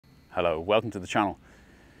Hello, welcome to the channel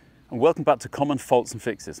and welcome back to Common Faults and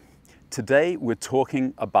Fixes. Today we're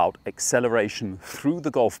talking about acceleration through the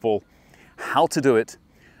golf ball, how to do it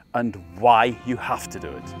and why you have to do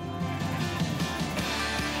it.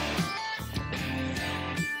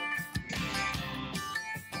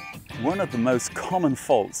 One of the most common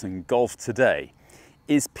faults in golf today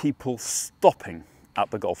is people stopping at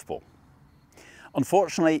the golf ball.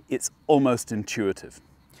 Unfortunately, it's almost intuitive.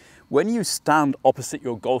 When you stand opposite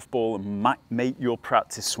your golf ball and make your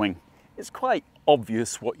practice swing, it's quite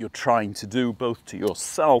obvious what you're trying to do, both to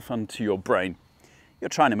yourself and to your brain. You're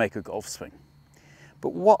trying to make a golf swing.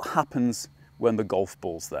 But what happens when the golf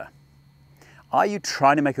ball's there? Are you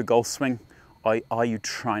trying to make a golf swing, or are you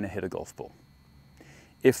trying to hit a golf ball?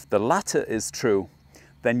 If the latter is true,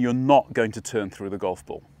 then you're not going to turn through the golf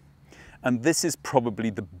ball. And this is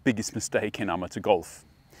probably the biggest mistake in amateur golf.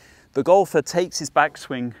 The golfer takes his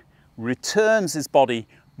backswing, returns his body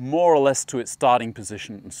more or less to its starting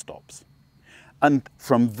position and stops. And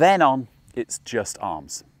from then on, it's just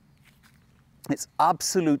arms. It's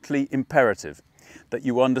absolutely imperative that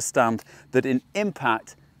you understand that in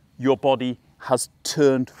impact, your body has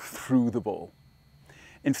turned through the ball.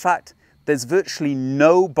 In fact, there's virtually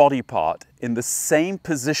no body part in the same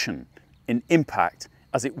position in impact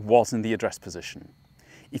as it was in the address position.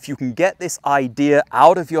 If you can get this idea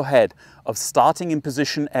out of your head of starting in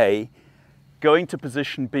position A, going to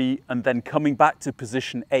position B, and then coming back to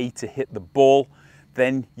position A to hit the ball,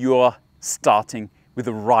 then you're starting with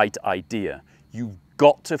the right idea. You've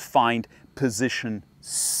got to find position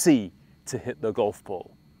C to hit the golf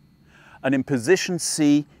ball. And in position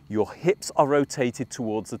C, your hips are rotated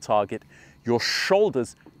towards the target, your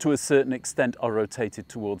shoulders to a certain extent are rotated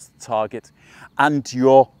towards the target, and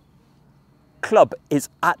your club is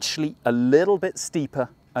actually a little bit steeper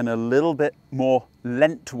and a little bit more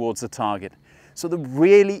leant towards the target. So there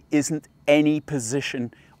really isn't any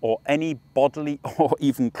position or any bodily or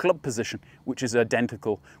even club position which is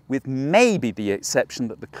identical, with maybe the exception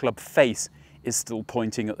that the club face is still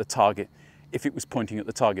pointing at the target, if it was pointing at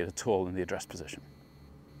the target at all in the address position.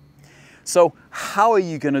 So how are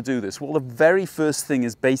you going to do this? Well, the very first thing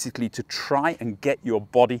is basically to try and get your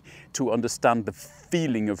body to understand the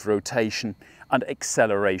feeling of rotation and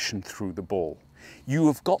acceleration through the ball. You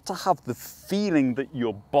have got to have the feeling that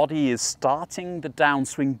your body is starting the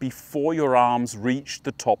downswing before your arms reach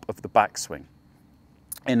the top of the backswing.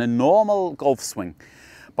 In a normal golf swing,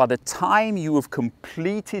 by the time you have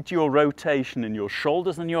completed your rotation in your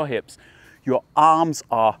shoulders and your hips, your arms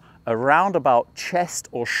are around about chest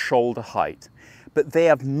or shoulder height, but they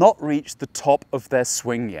have not reached the top of their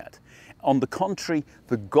swing yet. On the contrary,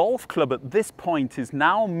 the golf club at this point is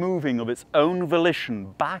now moving of its own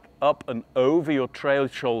volition back up and over your trail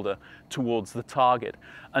shoulder towards the target.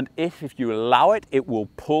 And if you allow it, it will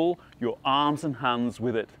pull your arms and hands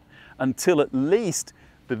with it until at least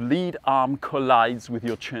the lead arm collides with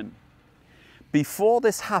your chin. Before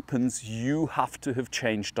this happens, you have to have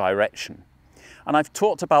changed direction. And I've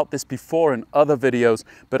talked about this before in other videos,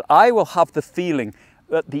 but I will have the feeling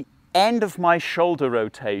at the end of my shoulder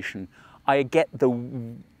rotation, I get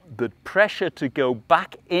the pressure to go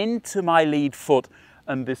back into my lead foot,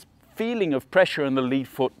 and this feeling of pressure in the lead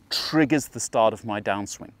foot triggers the start of my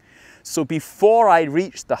downswing. So before I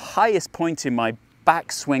reach the highest point in my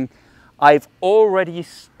backswing, I've already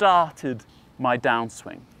started my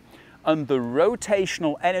downswing. And the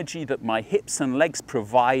rotational energy that my hips and legs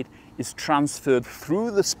provide is transferred through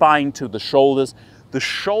the spine to the shoulders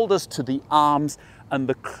to the arms, and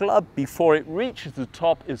the club, before it reaches the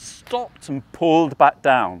top, is stopped and pulled back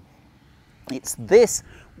down. It's this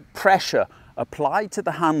pressure applied to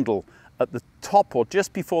the handle at the top or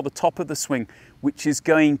just before the top of the swing which is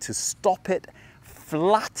going to stop it,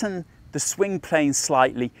 flatten the swing plane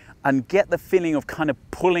slightly, and get the feeling of kind of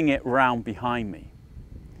pulling it round behind me.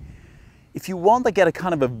 If you want to get a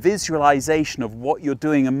kind of a visualization of what you're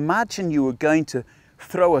doing, imagine you were going to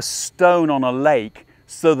throw a stone on a lake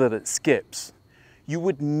so that it skips. You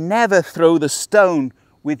would never throw the stone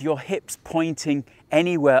with your hips pointing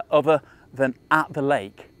anywhere other than at the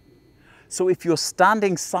lake. So if you're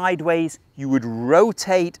standing sideways, you would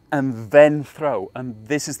rotate and then throw. And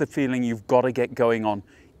this is the feeling you've got to get going on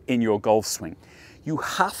in your golf swing. You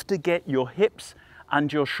have to get your hips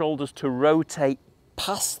and your shoulders to rotate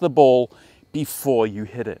past the ball before you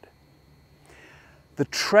hit it. The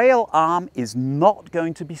trail arm is not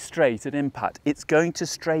going to be straight at impact. It's going to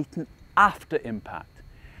straighten after impact.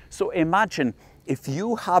 So imagine if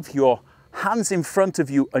you have your hands in front of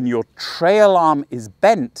you and your trail arm is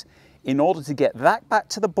bent, in order to get that back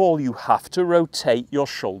to the ball, you have to rotate your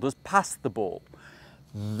shoulders past the ball.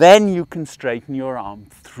 then you can straighten your arm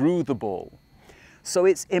through the ball. So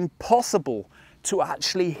it's impossible to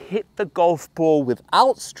actually hit the golf ball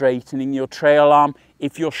without straightening your trail arm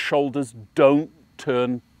if your shoulders don't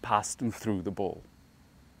turn past and through the ball.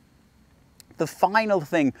 The final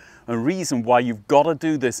thing and reason why you've got to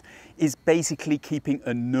do this is basically keeping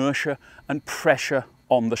inertia and pressure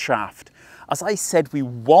on the shaft. As I said, we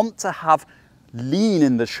want to have lean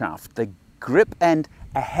in the shaft, the grip end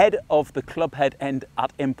ahead of the club head end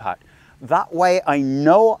at impact. That way I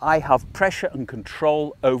know I have pressure and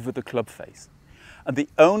control over the club face. And the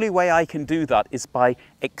only way I can do that is by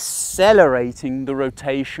accelerating the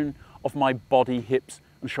rotation of my body, hips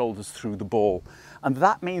and shoulders through the ball. And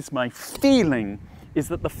that means my feeling is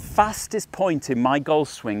that the fastest point in my golf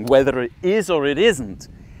swing, whether it is or it isn't,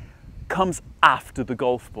 comes after the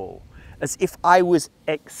golf ball. As if I was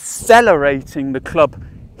accelerating the club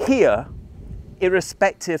here,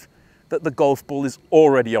 irrespective that the golf ball is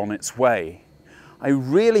already on its way. I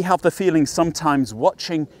really have the feeling sometimes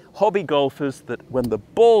watching hobby golfers that when the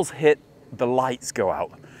ball's hit, the lights go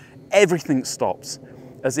out. Everything stops,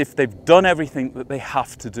 as if they've done everything that they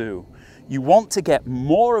have to do. You want to get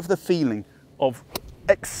more of the feeling of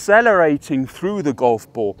accelerating through the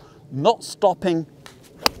golf ball, not stopping,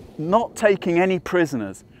 not taking any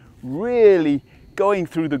prisoners, really going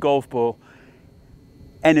through the golf ball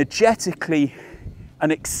energetically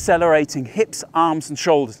and accelerating hips, arms and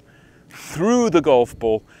shoulders through the golf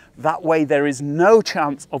ball. That way there is no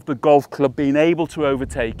chance of the golf club being able to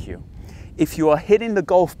overtake you. If you are hitting the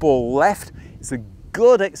golf ball left, it's a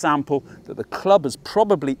good example that the club has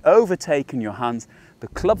probably overtaken your hands. The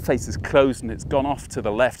club face is closed and it's gone off to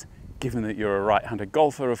the left, given that you're a right-handed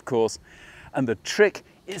golfer, of course. And the trick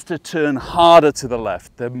is to turn harder to the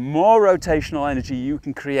left. The more rotational energy you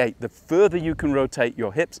can create, the further you can rotate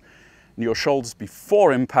your hips and your shoulders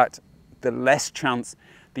before impact, the less chance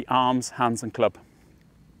the arms, hands and club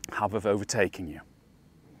have of overtaking you.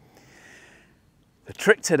 The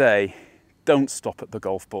trick today, don't stop at the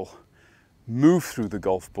golf ball. Move through the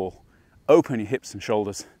golf ball, open your hips and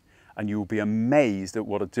shoulders, and you will be amazed at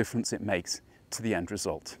what a difference it makes to the end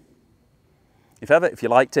result. If you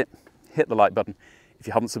liked it, hit the like button. If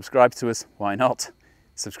you haven't subscribed to us, why not?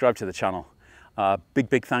 Subscribe to the channel.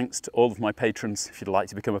 Big thanks to all of my patrons. If you'd like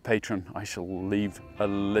to become a patron, I shall leave a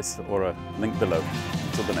list or a link below.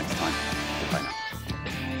 Until the next time, goodbye now.